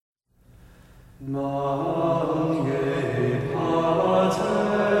Welcome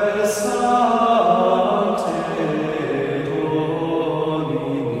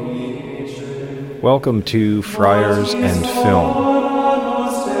to Friars and Film.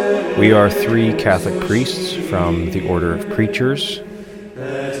 We are three Catholic priests from the Order of Preachers,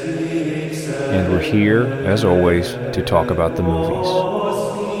 and we're here, as always, to talk about the movies.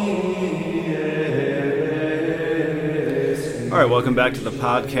 All right, welcome back to the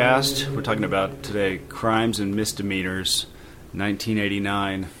podcast. We're talking about today Crimes and Misdemeanors,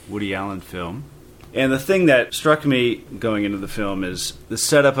 1989 Woody Allen film. And the thing that struck me going into the film is the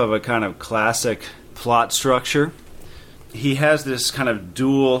setup of a kind of classic plot structure. He has this kind of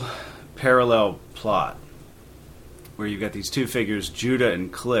dual parallel plot where you've got these two figures, Judah and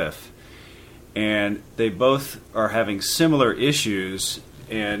Cliff, and they both are having similar issues,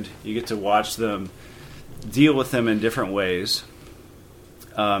 and you get to watch them deal with them in different ways,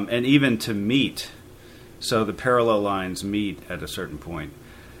 and even to meet. So the parallel lines meet at a certain point.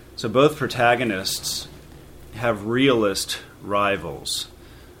 So both protagonists have realist rivals.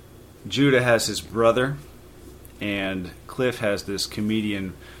 Judah has his brother, and Cliff has this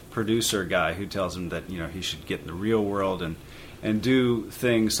comedian producer guy who tells him that he should get in the real world and do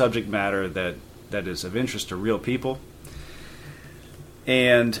things, subject matter that is of interest to real people.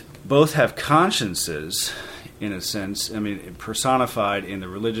 And both have consciences, in a sense. I mean, personified in the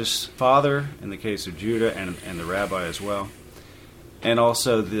religious father, in the case of Judah, and the rabbi as well. And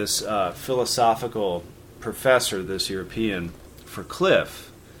also this philosophical professor, this European, for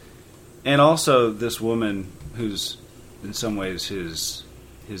Cliff. And also this woman who's in some ways his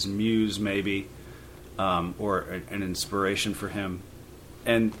muse, maybe, or an inspiration for him.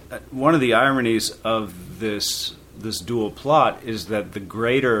 And one of the ironies of this dual plot is that the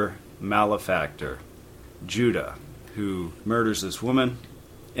greater malefactor, Judah, who murders this woman,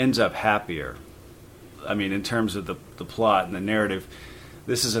 ends up happier. I mean, in terms of the plot and the narrative,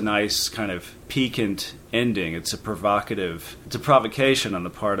 this is a nice kind of piquant ending. It's a provocation on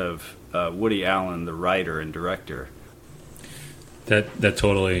the part of Woody Allen, the writer and director. That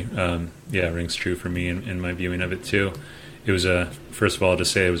totally, rings true for me in my viewing of it too. It was first of all, to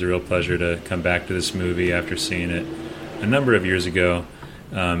say it was a real pleasure to come back to this movie after seeing it a number of years ago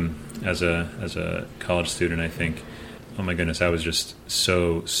as a college student, I think. Oh my goodness, I was just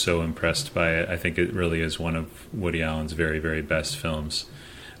so impressed by it. I think it really is one of Woody Allen's very, very best films.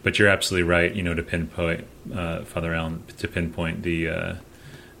 But you're absolutely right, to pinpoint, Father Allen, to pinpoint the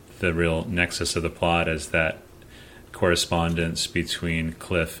real nexus of the plot as that correspondence between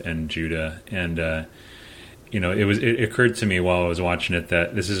Cliff and Judah. And, it occurred to me while I was watching it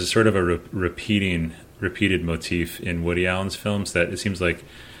that this is a sort of a repeated motif in Woody Allen's films, that it seems like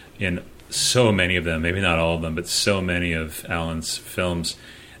in so many of them, maybe not all of them, but so many of Allen's films,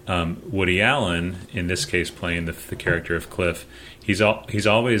 Woody Allen, in this case playing the character of Cliff, he's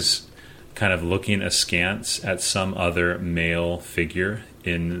always kind of looking askance at some other male figure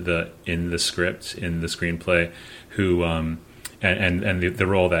in the script, in the screenplay, who and the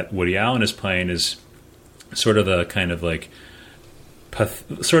role that Woody Allen is playing is sort of the kind of like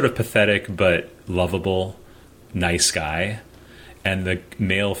sort of pathetic but lovable, nice guy. And the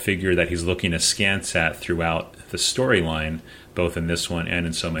male figure that he's looking askance at throughout the storyline, both in this one and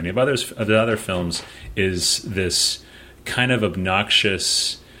in so many of the other films, is this kind of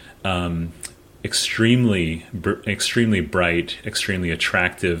obnoxious, extremely bright, extremely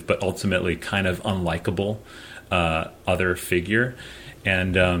attractive, but ultimately kind of unlikable other figure.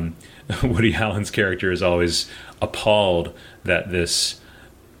 And Woody Allen's character is always appalled that this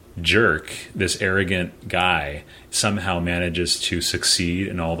jerk, this arrogant guy, somehow manages to succeed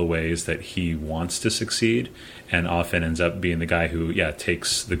in all the ways that he wants to succeed, and often ends up being the guy who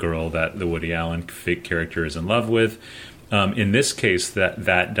takes the girl that the Woody Allen character is in love with. In this case,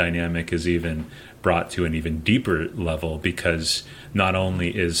 that dynamic is even brought to an even deeper level, because not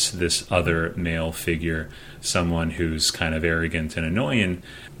only is this other male figure someone who's kind of arrogant and annoying,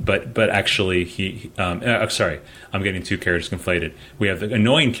 but actually I'm getting two characters conflated. We have the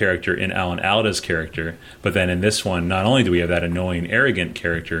annoying character in Alan Alda's character, but then in this one, not only do we have that annoying, arrogant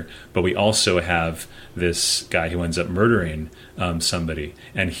character, but we also have this guy who ends up murdering somebody,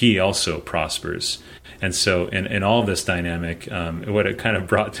 and he also prospers. And so in all of this dynamic, what it kind of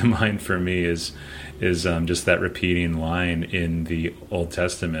brought to mind for me is just that repeating line in the Old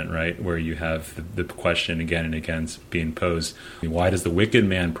Testament, right, where you have the question again and again being posed: why does the wicked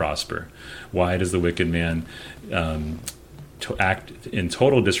man prosper? Why does the wicked man to act in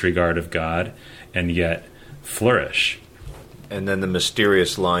total disregard of God and yet flourish? And then the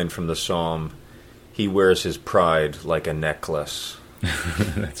mysterious line from the psalm: he wears his pride like a necklace.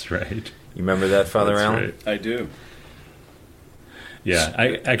 That's right. You remember that, Father That's Allen? right. I do. Yeah,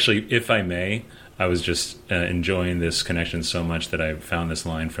 I actually, if I may, I was just enjoying this connection so much that I found this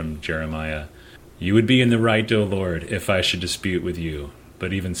line from Jeremiah. You would be in the right, O Lord, if I should dispute with you.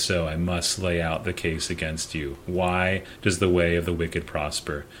 But even so, I must lay out the case against you. Why does the way of the wicked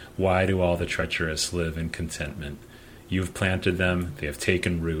prosper? Why do all the treacherous live in contentment? You have planted them, they have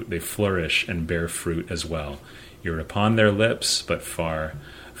taken root, they flourish and bear fruit as well. You're upon their lips, but far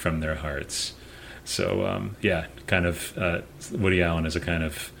from their hearts. So, kind of Woody Allen is a kind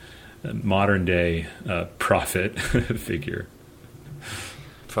of modern-day prophet figure.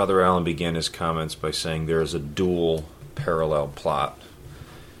 Father Allen began his comments by saying there is a dual parallel plot.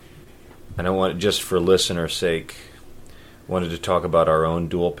 And I want, just for listener's sake, wanted to talk about our own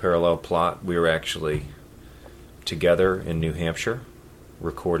dual parallel plot. We were actually together in New Hampshire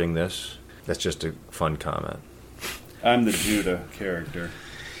recording this. That's just a fun comment. I'm the Judah character.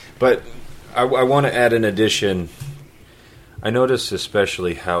 But I want to add an addition. I noticed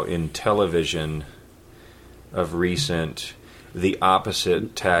especially how in television of recent, the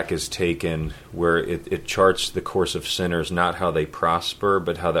opposite tack is taken, where it charts the course of sinners, not how they prosper,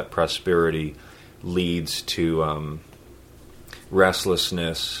 but how that prosperity leads to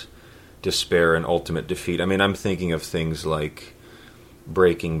restlessness, despair, and ultimate defeat. I mean, I'm thinking of things like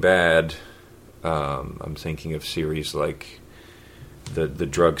Breaking Bad. I'm thinking of series like the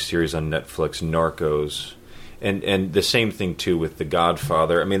drug series on Netflix, Narcos, and the same thing too with The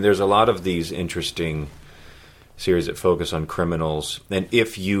Godfather. I mean, there's a lot of these interesting series that focus on criminals, and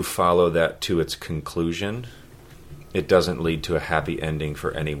if you follow that to its conclusion, it doesn't lead to a happy ending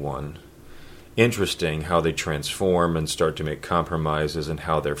for anyone. Interesting how they transform and start to make compromises, and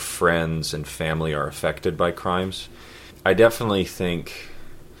how their friends and family are affected by crimes. I definitely think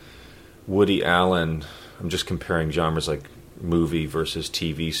Woody Allen, I'm just comparing genres like movie versus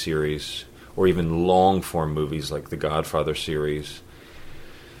TV series, or even long-form movies like the Godfather series.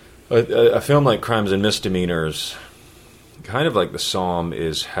 A film like Crimes and Misdemeanors, kind of like the Psalm,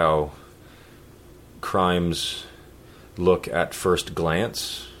 is how crimes look at first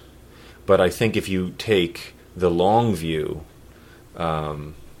glance. But I think if you take the long view,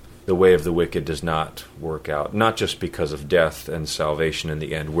 the way of the wicked does not work out. Not just because of death and salvation in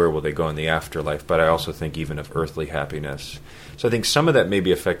the end, where will they go in the afterlife, but I also think even of earthly happiness. So I think some of that may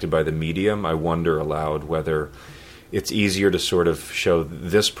be affected by the medium. I wonder aloud whether it's easier to sort of show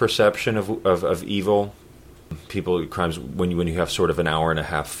this perception of evil, people, crimes, when you have sort of an hour and a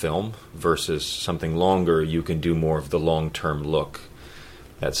half film versus something longer. You can do more of the long-term look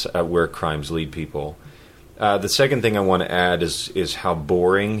at where crimes lead people. The second thing I want to add is how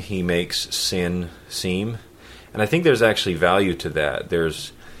boring he makes sin seem. And I think there's actually value to that.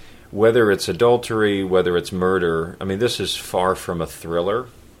 There's, whether it's adultery, whether it's murder, I mean, this is far from a thriller.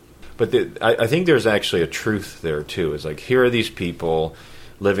 But I think there's actually a truth there, too. It's like, here are these people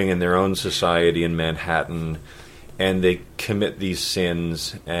living in their own society in Manhattan, and they commit these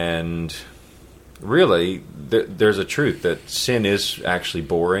sins, and really, there's a truth that sin is actually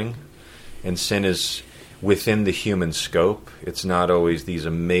boring, and sin is within the human scope. It's not always these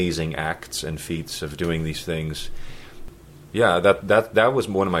amazing acts and feats of doing these things. Yeah, that was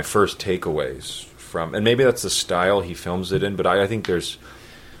one of my first takeaways from, and maybe that's the style he films it in, but I think there's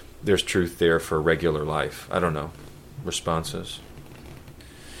truth there for regular life. I don't know. Responses?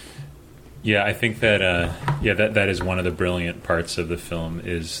 Yeah, I think that that is one of the brilliant parts of the film,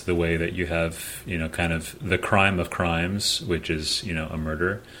 is the way that you have, kind of the crime of crimes, which is, a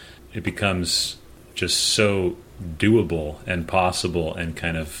murder. It becomes just so doable and possible and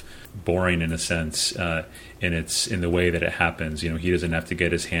kind of boring in a sense, in the way that it happens. He doesn't have to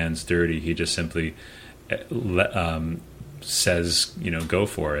get his hands dirty. He just simply says, go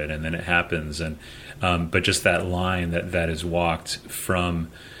for it, and then it happens. And but just that line that is walked from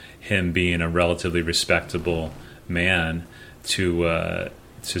him being a relatively respectable man to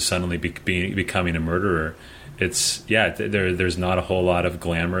suddenly becoming a murderer. There's not a whole lot of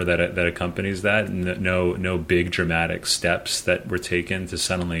glamour that accompanies that. No big dramatic steps that were taken to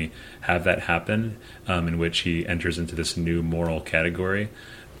suddenly have that happen, in which he enters into this new moral category.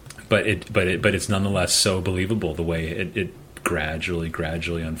 But it's nonetheless so believable the way it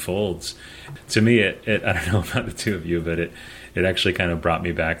gradually unfolds. To me, I don't know about the two of you, but it actually kind of brought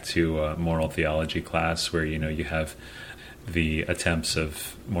me back to moral theology class, where you have the attempts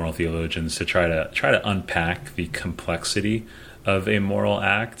of moral theologians to try to unpack the complexity of a moral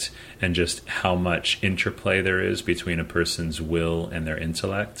act and just how much interplay there is between a person's will and their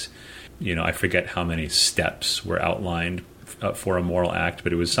intellect. I forget how many steps were outlined for a moral act,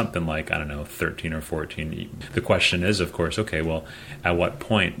 but it was something like, I don't know, 13 or 14. The question is, of course, okay, well, at what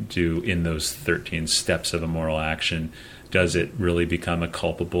point in those 13 steps of a moral action, does it really become a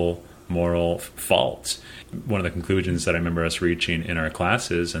culpable moral fault? One of the conclusions that I remember us reaching in our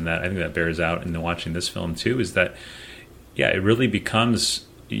classes, and that I think that bears out in watching this film too, is that, yeah, it really becomes,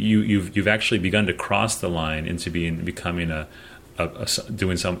 you've actually begun to cross the line into becoming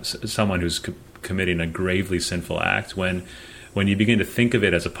someone who's committing a gravely sinful act when you begin to think of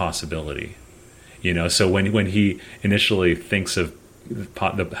it as a possibility. So when he initially thinks of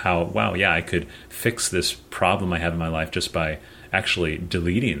how, wow, yeah, I could fix this problem I have in my life just by actually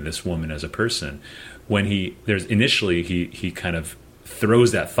deleting this woman as a person. When he kind of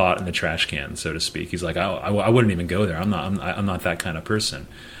throws that thought in the trash can, so to speak. He's like, I wouldn't even go there. I'm not that kind of person.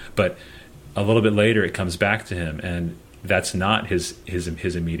 But a little bit later, it comes back to him, and that's not his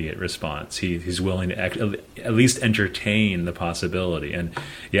immediate response. He's willing to at least entertain the possibility. And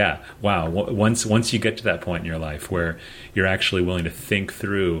yeah, wow. Once you get to that point in your life where you're actually willing to think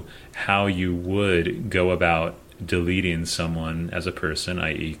through how you would go about deleting someone as a person,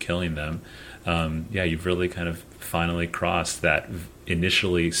 i.e., killing them, you've really kind of finally crossed that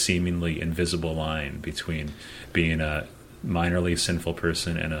initially seemingly invisible line between being a minorly sinful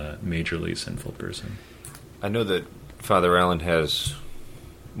person and a majorly sinful person. I know that Father Allen has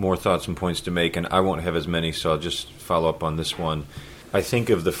more thoughts and points to make, and I won't have as many, so I'll just follow up on this one. I think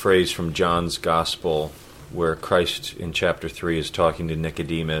of the phrase from John's Gospel where Christ in chapter 3 is talking to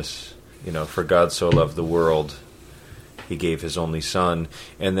Nicodemus, for God so loved the world, he gave his only son.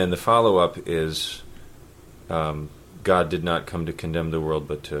 And then the follow-up is, God did not come to condemn the world,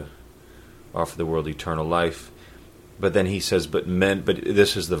 but to offer the world eternal life. But then he says, but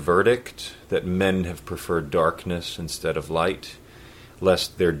this is the verdict, that men have preferred darkness instead of light,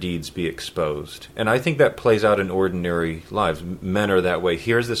 lest their deeds be exposed. And I think that plays out in ordinary lives. Men are that way.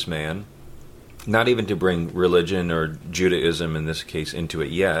 Here's this man, not even to bring religion or Judaism in this case into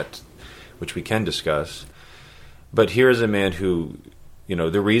it yet, which we can discuss, but here's a man who,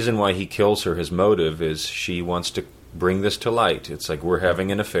 the reason why he kills her, his motive is she wants to bring this to light. It's like, we're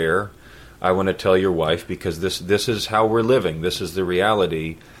having an affair. I want to tell your wife because this is how we're living. This is the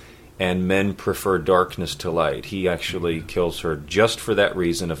reality. And men prefer darkness to light. He actually kills her just for that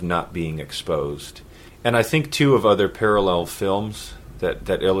reason of not being exposed. And I think, too, of other parallel films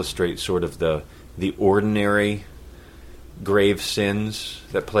that illustrate sort of the ordinary grave sins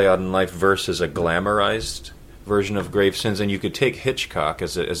that play out in life versus a glamorized version of grave sins. And you could take Hitchcock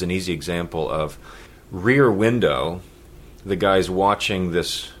as an easy example of Rear Window. The guy's watching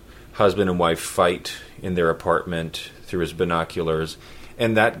this husband and wife fight in their apartment through his binoculars,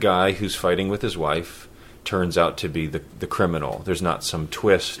 and that guy who's fighting with his wife turns out to be the criminal. There's not some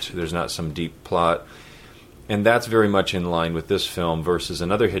twist, there's not some deep plot, and that's very much in line with this film versus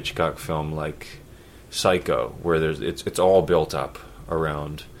another Hitchcock film like Psycho, where it's all built up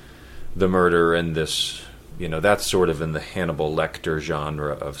around the murder and this, that's sort of in the Hannibal Lecter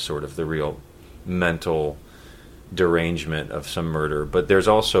genre of sort of the real mental derangement of some murder. But there's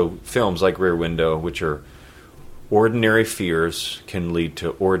also films like Rear Window, which are ordinary fears can lead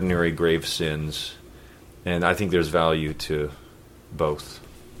to ordinary grave sins, and I think there's value to both.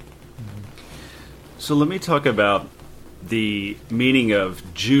 So let me talk about the meaning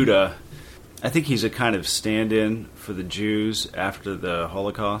of Judah. I think he's a kind of stand-in for the Jews after the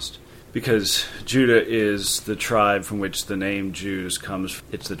Holocaust, because Judah is the tribe from which the name Jews comes.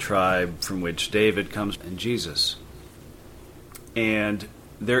 It's the tribe from which David comes and Jesus. And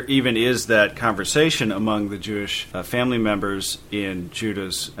there even is that conversation among the Jewish family members in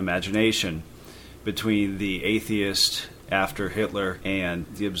Judah's imagination between the atheist after Hitler and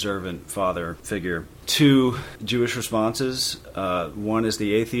the observant father figure. Two Jewish responses. One is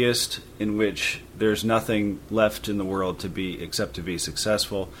the atheist, in which there's nothing left in the world except to be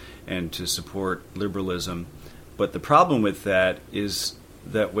successful and to support liberalism. But the problem with that is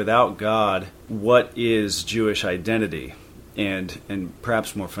that without God, what is Jewish identity? And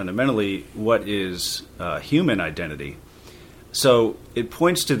perhaps more fundamentally, what is human identity? So it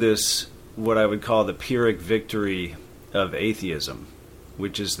points to this, what I would call the Pyrrhic victory of atheism,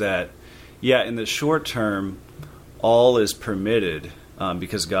 which is that, in the short term, all is permitted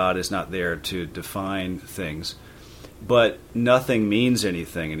because God is not there to define things, but nothing means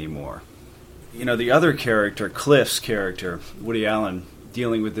anything anymore. The other character, Cliff's character, Woody Allen,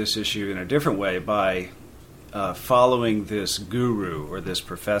 dealing with this issue in a different way by following this guru or this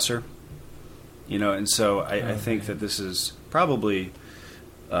professor, and so I think that this is probably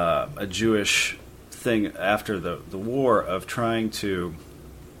a Jewish thing after the war of trying to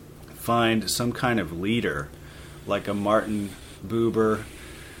find some kind of leader like a Martin Buber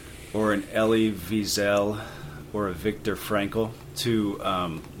or an Elie Wiesel or a Viktor Frankl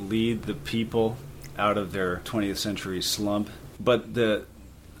to lead the people out of their 20th century slump. But the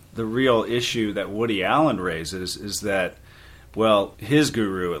real issue that Woody Allen raises is that, well, his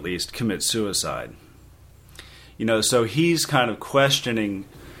guru at least commits suicide. So he's kind of questioning,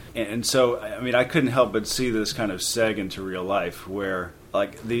 and so I couldn't help but see this kind of seg into real life, where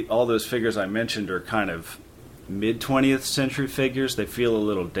like all those figures I mentioned are kind of mid 20th century figures. They feel a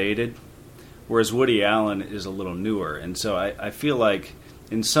little dated, whereas Woody Allen is a little newer. And so I feel like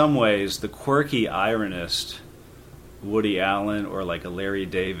in some ways the quirky ironist Woody Allen, or like a Larry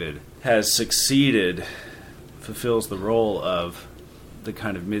David, has succeeded, fulfills the role of the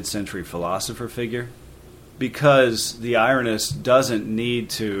kind of mid-century philosopher figure, because the ironist doesn't need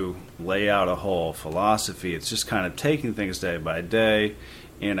to lay out a whole philosophy. It's just kind of taking things day by day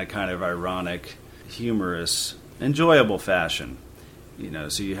in a kind of ironic, humorous, enjoyable fashion.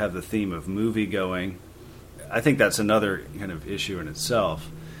 So you have the theme of movie going. I think that's another kind of issue in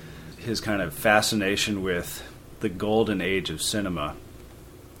itself. His kind of fascination with the golden age of cinema,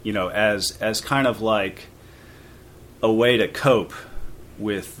 as kind of like a way to cope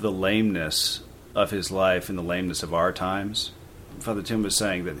with the lameness of his life and the lameness of our times. Father Tim was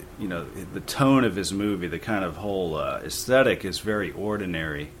saying that, the tone of his movie, the kind of whole aesthetic is very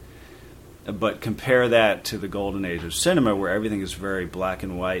ordinary. But compare that to the golden age of cinema, where everything is very black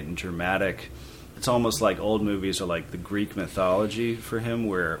and white and dramatic. It's almost like old movies are like the Greek mythology for him,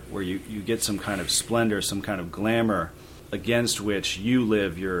 where you get some kind of splendor, some kind of glamour against which you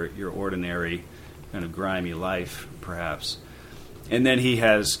live your ordinary kind of grimy life, perhaps. And then he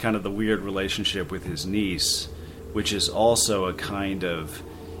has kind of the weird relationship with his niece, which is also a kind of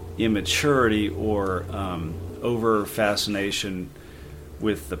immaturity or over fascination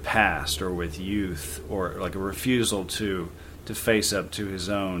with the past or with youth, or like a refusal to face up to his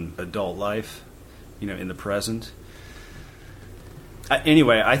own adult life, in the present.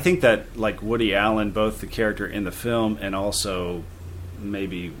 Anyway, I think that like Woody Allen, both the character in the film and also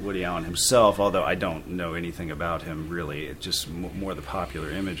maybe Woody Allen himself, although I don't know anything about him really, it's just more the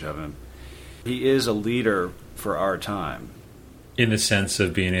popular image of him. He is a leader for our time. In the sense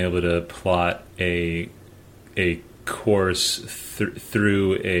of being able to plot a course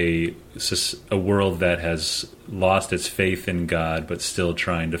through a world that has lost its faith in God, but still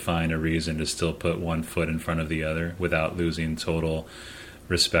trying to find a reason to still put one foot in front of the other without losing total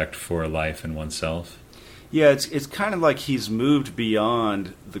respect for life and oneself. Yeah, it's kind of like he's moved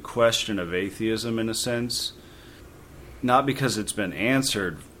beyond the question of atheism in a sense, not because it's been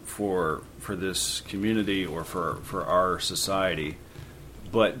answered for this community or for our society,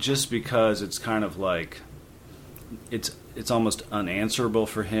 but just because it's kind of like it's almost unanswerable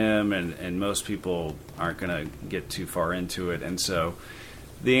for him, and most people aren't going to get too far into it. And so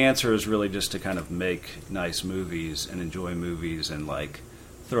the answer is really just to kind of make nice movies and enjoy movies and like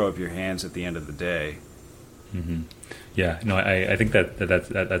throw up your hands at the end of the day. Mm-hmm. Yeah, no, I think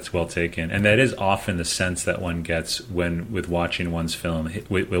that's well taken, and that is often the sense that one gets with watching one's film,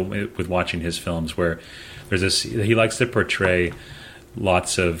 with watching his films, where there's this. He likes to portray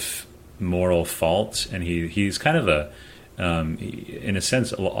lots of moral faults, and he's kind of a, in a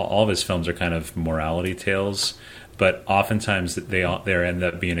sense, all of his films are kind of morality tales, but oftentimes they end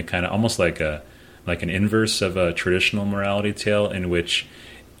up being a kind of almost like an inverse of a traditional morality tale, in which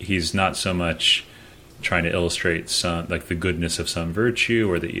he's not so much trying to illustrate some like the goodness of some virtue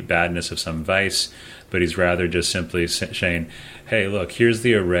or the badness of some vice, but he's rather just simply saying, hey, look, here's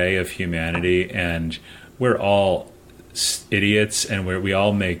the array of humanity, and we're all idiots, and we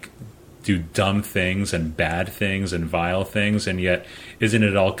all do dumb things and bad things and vile things, and yet isn't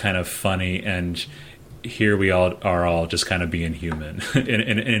it all kind of funny, and here we all are just kind of being human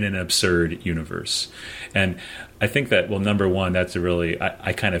in an absurd universe. And I think that, well, number one, that's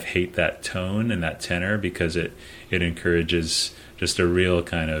I kind of hate that tone and that tenor, because it encourages just a real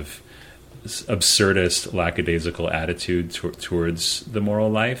kind of absurdist, lackadaisical attitude towards the moral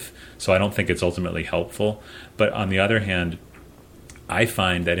life. So I don't think it's ultimately helpful. But on the other hand, I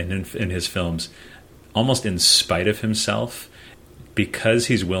find that in his films, almost in spite of himself, because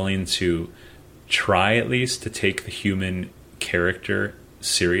he's willing to try at least to take the human character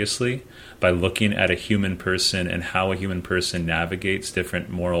seriously by looking at a human person and how a human person navigates different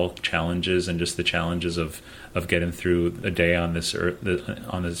moral challenges and just the challenges of getting through a day on this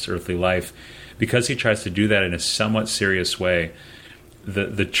earthly life. Because he tries to do that in a somewhat serious way,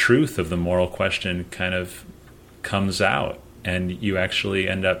 the truth of the moral question kind of comes out, and you actually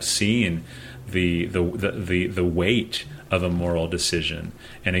end up seeing the weight of a moral decision.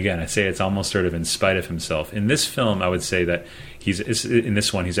 And again, I say it's almost sort of in spite of himself. In this film, I would say that in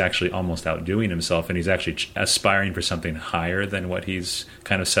this one, he's actually almost outdoing himself, and he's actually aspiring for something higher than what he's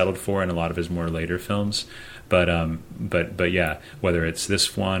kind of settled for in a lot of his more later films. But yeah, whether it's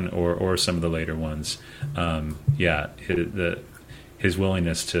this one or some of the later ones, yeah, his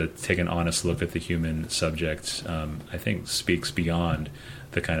willingness to take an honest look at the human subject, I think, speaks beyond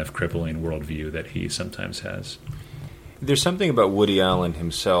the kind of crippling worldview that he sometimes has. There's something about Woody Allen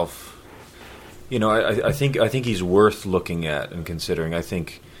himself. I think he's worth looking at and considering. I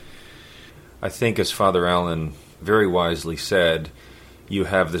think, as Father Allen very wisely said, you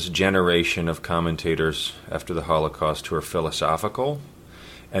have this generation of commentators after the Holocaust who are philosophical,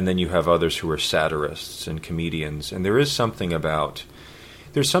 and then you have others who are satirists and comedians. And there's something about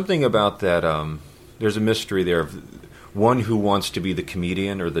that. There's a mystery there of one who wants to be the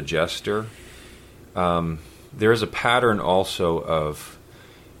comedian or the jester. There is a pattern also of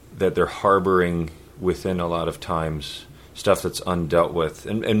that they're harboring within a lot of times stuff that's undealt with,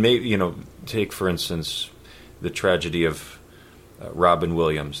 and maybe take for instance the tragedy of Robin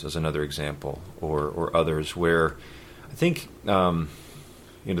Williams as another example, or others where I think the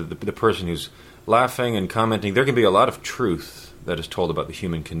person who's laughing and commenting, there can be a lot of truth that is told about the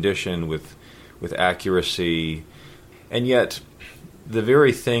human condition with accuracy, and yet the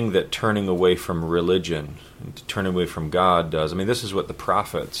very thing that turning away from religion, turning away from God does. I mean, this is what the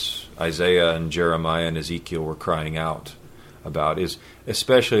prophets, Isaiah and Jeremiah and Ezekiel, were crying out about, is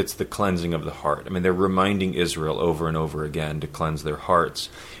especially it's the cleansing of the heart. I mean, they're reminding Israel over and over again to cleanse their hearts.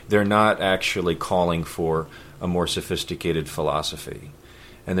 They're not actually calling for a more sophisticated philosophy,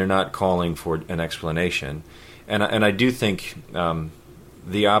 and they're not calling for an explanation. And I do think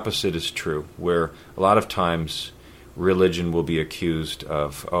the opposite is true, where a lot of times religion will be accused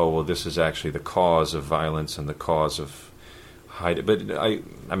of, this is actually the cause of violence and the cause of but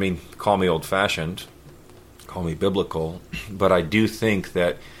I mean, call me old-fashioned, call me biblical, but I do think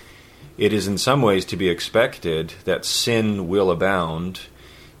that it is in some ways to be expected that sin will abound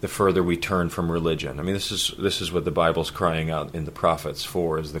the further we turn from religion. I mean, this is what the Bible's crying out in the prophets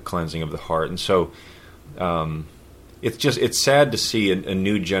for, is the cleansing of the heart. And so it's sad to see a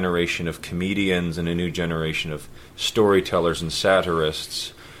new generation of comedians and a new generation of storytellers and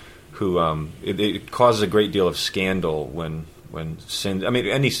satirists who it causes a great deal of scandal when sin. I mean,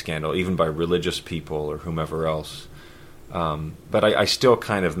 any scandal, even by religious people or whomever else. But I still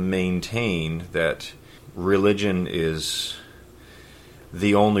kind of maintain that religion is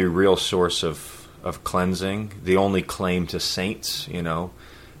the only real source of cleansing, the only claim to saints,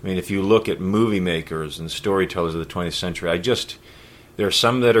 I mean, if you look at movie makers and storytellers of the 20th century, there are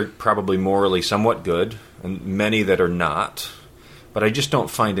some that are probably morally somewhat good, and many that are not, but I just don't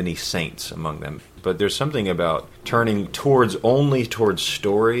find any saints among them. But there's something about turning only towards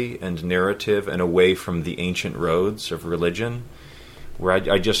story and narrative and away from the ancient roads of religion, where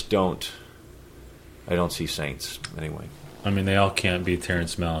I don't see saints anyway. I mean, they all can't be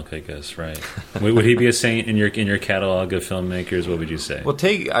Terrence Malick, I guess, right? Would he be a saint in your catalog of filmmakers? What would you say? Well,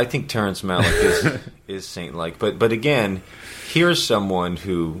 I think Terrence Malick is saint-like, but again, here's someone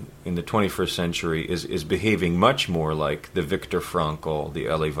who in the 21st century is behaving much more like the Viktor Frankl, the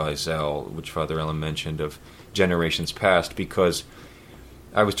Elie Wiesel, which Father Allen mentioned, of generations past. Because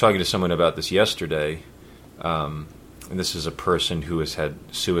I was talking to someone about this yesterday, and this is a person who has had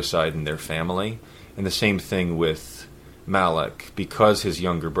suicide in their family, and the same thing with Malick. Because his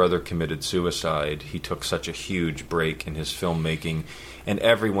younger brother committed suicide, he took such a huge break in his filmmaking, and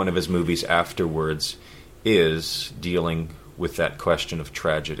every one of his movies afterwards is dealing with that question of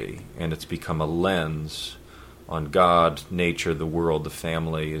tragedy, and it's become a lens on God, nature, the world, the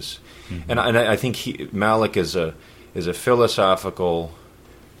family. And I think Malick is a philosophical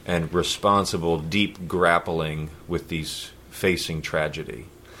and responsible, deep grappling with these facing tragedy.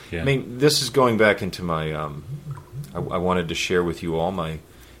 Yeah. I mean, this is going back into my. I wanted to share with you all my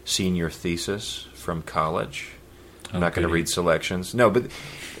senior thesis from college. I'm not going to read selections. No, but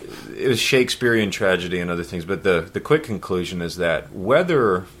it was Shakespearean tragedy and other things. But the quick conclusion is that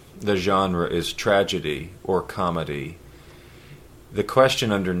whether the genre is tragedy or comedy, the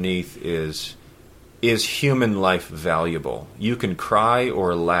question underneath is human life valuable? You can cry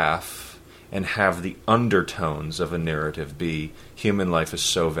or laugh and have the undertones of a narrative be human life is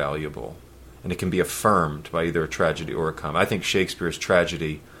so valuable. And it can be affirmed by either a tragedy or a comedy. I think Shakespeare's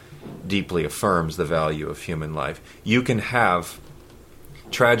tragedy deeply affirms the value of human life. You can have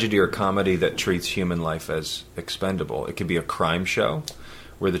tragedy or comedy that treats human life as expendable. It could be a crime show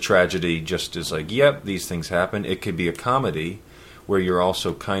where the tragedy just is like, yep, these things happen. It could be a comedy where you're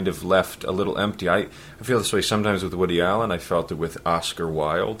also kind of left a little empty. I feel this way sometimes with Woody Allen. I felt it with Oscar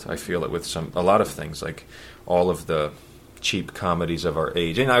Wilde. I feel it with a lot of things, like all of the cheap comedies of our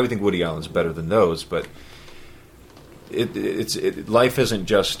age. And I would think Woody Allen's better than those, but life isn't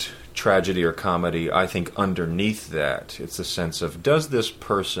just tragedy or comedy. I think underneath that, it's a sense of, does this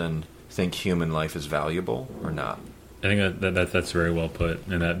person think human life is valuable or not? I think that's very well put,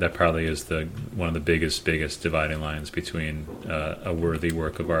 and that probably is one of the biggest dividing lines between a worthy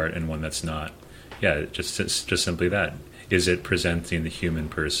work of art and one that's not. Yeah, just simply that. Is it presenting the human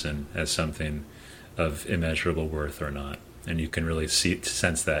person as something of immeasurable worth or not? And you can really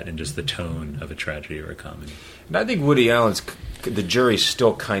sense that in just the tone of a tragedy or a comedy. And I think Woody Allen's, the jury's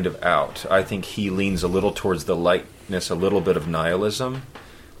still kind of out. I think he leans a little towards the lightness, a little bit of nihilism,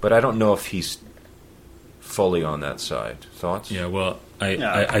 but I don't know if he's fully on that side. Thoughts? Yeah, well,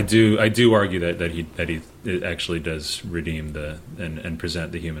 I do argue that he actually does redeem and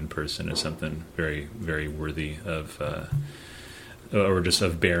present the human person as something very, very worthy of, or just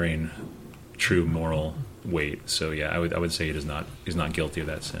of bearing true moral weight. So yeah, I would say he's not guilty of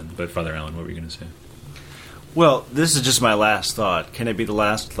that sin. But Father Allen, what were you going to say? Well, this is just my last thought. Can it be the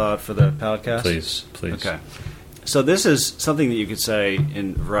last thought for the podcast? Please. Okay. So this is something that you could say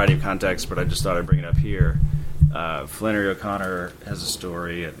in a variety of contexts, but I just thought I'd bring it up here. Flannery O'Connor has a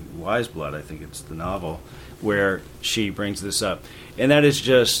story, Wise Blood, I think it's the novel, where she brings this up. And that is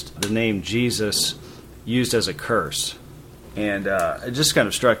just the name Jesus used as a curse. And it just kind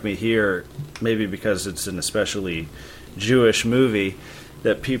of struck me here, maybe because it's an especially Jewish movie,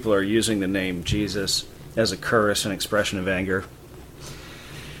 that people are using the name Jesus as a curse, an expression of anger.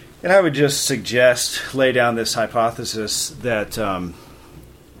 And I would just lay down this hypothesis that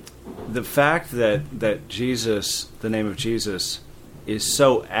the fact that Jesus, the name of Jesus, is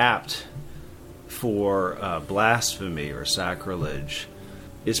so apt for blasphemy or sacrilege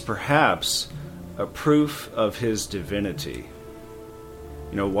is perhaps a proof of his divinity.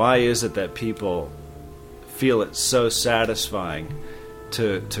 You know, why is it that people feel it so satisfying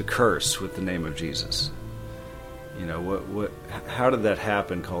to curse with the name of Jesus? You know, how did that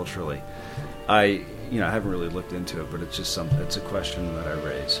happen culturally? I haven't really looked into it, but it's a question that I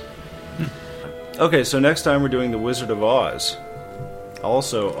raise. Okay, so next time we're doing The Wizard of Oz,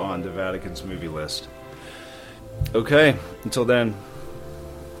 also on the Vatican's movie list. Okay, until then.